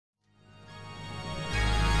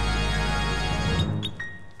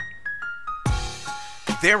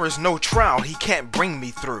There is no trial he can't bring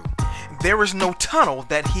me through. There is no tunnel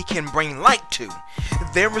that he can bring light to.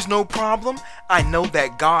 There is no problem I know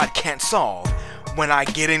that God can't solve. When I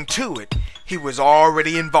get into it, he was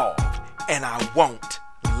already involved, and I won't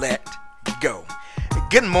let go.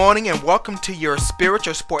 Good morning and welcome to your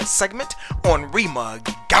spiritual sports segment on Rhema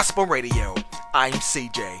Gospel Radio. I'm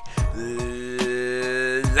CJ.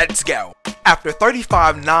 Let's go. After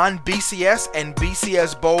 35 non-BCS and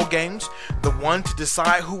BCS bowl games, the one to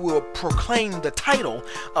decide who will proclaim the title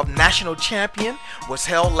of national champion was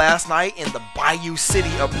held last night in the Bayou City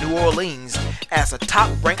of New Orleans as a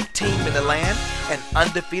top-ranked team in the land and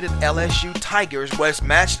undefeated LSU Tigers was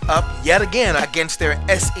matched up yet again against their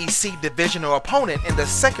SEC divisional opponent in the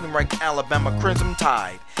second-ranked Alabama Crimson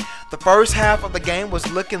Tide. The first half of the game was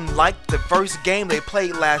looking like the first game they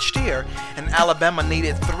played last year, and Alabama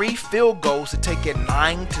needed 3 field goals to take a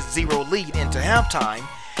 9-0 lead into halftime,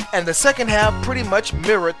 and the second half pretty much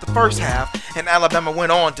mirrored the first half, and Alabama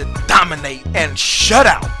went on to dominate and shut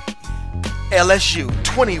out LSU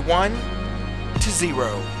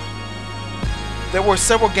 21-0. There were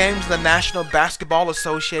several games in the National Basketball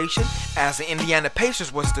Association as the Indiana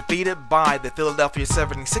Pacers was defeated by the Philadelphia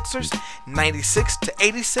 76ers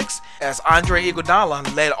 96-86 as Andre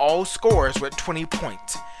Iguodala led all scorers with 20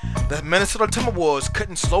 points. The Minnesota Timberwolves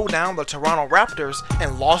couldn't slow down the Toronto Raptors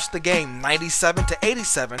and lost the game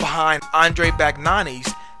 97-87 behind Andre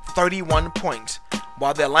Bagnani's 31 points,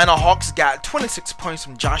 while the Atlanta Hawks got 26 points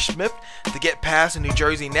from Josh Smith to get past the New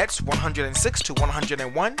Jersey Nets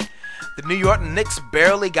 106-101. The New York Knicks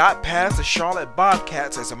barely got past the Charlotte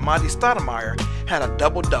Bobcats as Amadi Stoudemire had a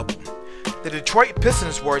double-double. The Detroit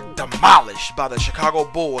Pistons were demolished by the Chicago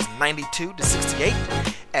Bulls 92-68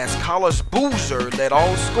 as Carlos Boozer led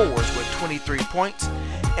all scorers with 23 points,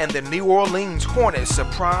 and the New Orleans Hornets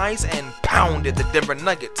surprised and pounded the Denver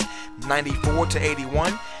Nuggets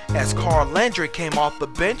 94-81 as Carl Landry came off the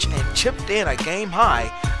bench and chipped in a game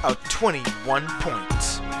high of 21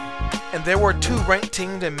 points. And there were 2 ranked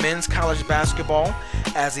teams in men's college basketball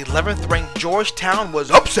as 11th ranked Georgetown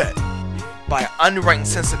was upset by unranked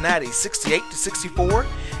Cincinnati 68-64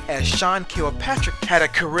 as Sean Kilpatrick had a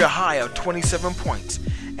career high of 27 points,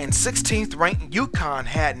 and 16th ranked UConn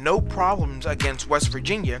had no problems against West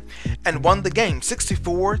Virginia and won the game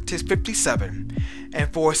 64-57.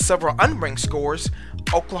 And for several unranked scores,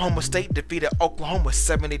 Oklahoma State defeated Oklahoma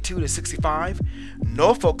 72-65.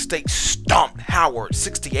 Norfolk State stomped Howard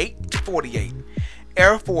 68-48.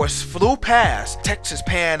 Air Force flew past Texas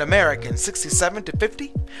Pan American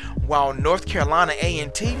 67-50, while North Carolina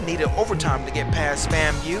A&T needed overtime to get past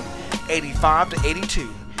FAMU 85-82,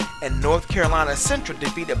 and North Carolina Central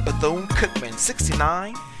defeated Bethune-Cookman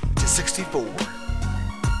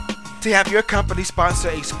 69-64. To have your company sponsor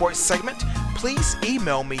a sports segment, please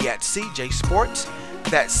email me at CJSports,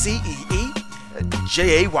 that's CEEJAY,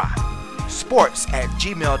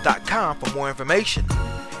 sports@gmail.com for more information.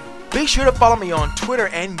 Be sure to follow me on Twitter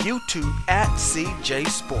and YouTube at CJ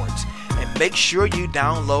Sports, and make sure you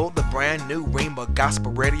download the brand new Rhema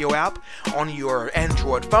Gospel Radio app on your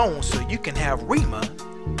Android phone so you can have Rhema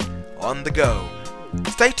on the go.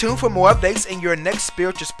 Stay tuned for more updates in your next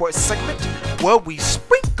spiritual sports segment where we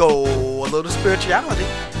sprinkle a little spirituality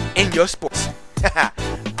in your sports.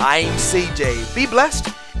 I'm CJ. Be blessed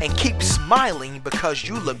and keep smiling because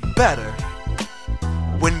you look better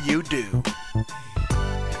when you do.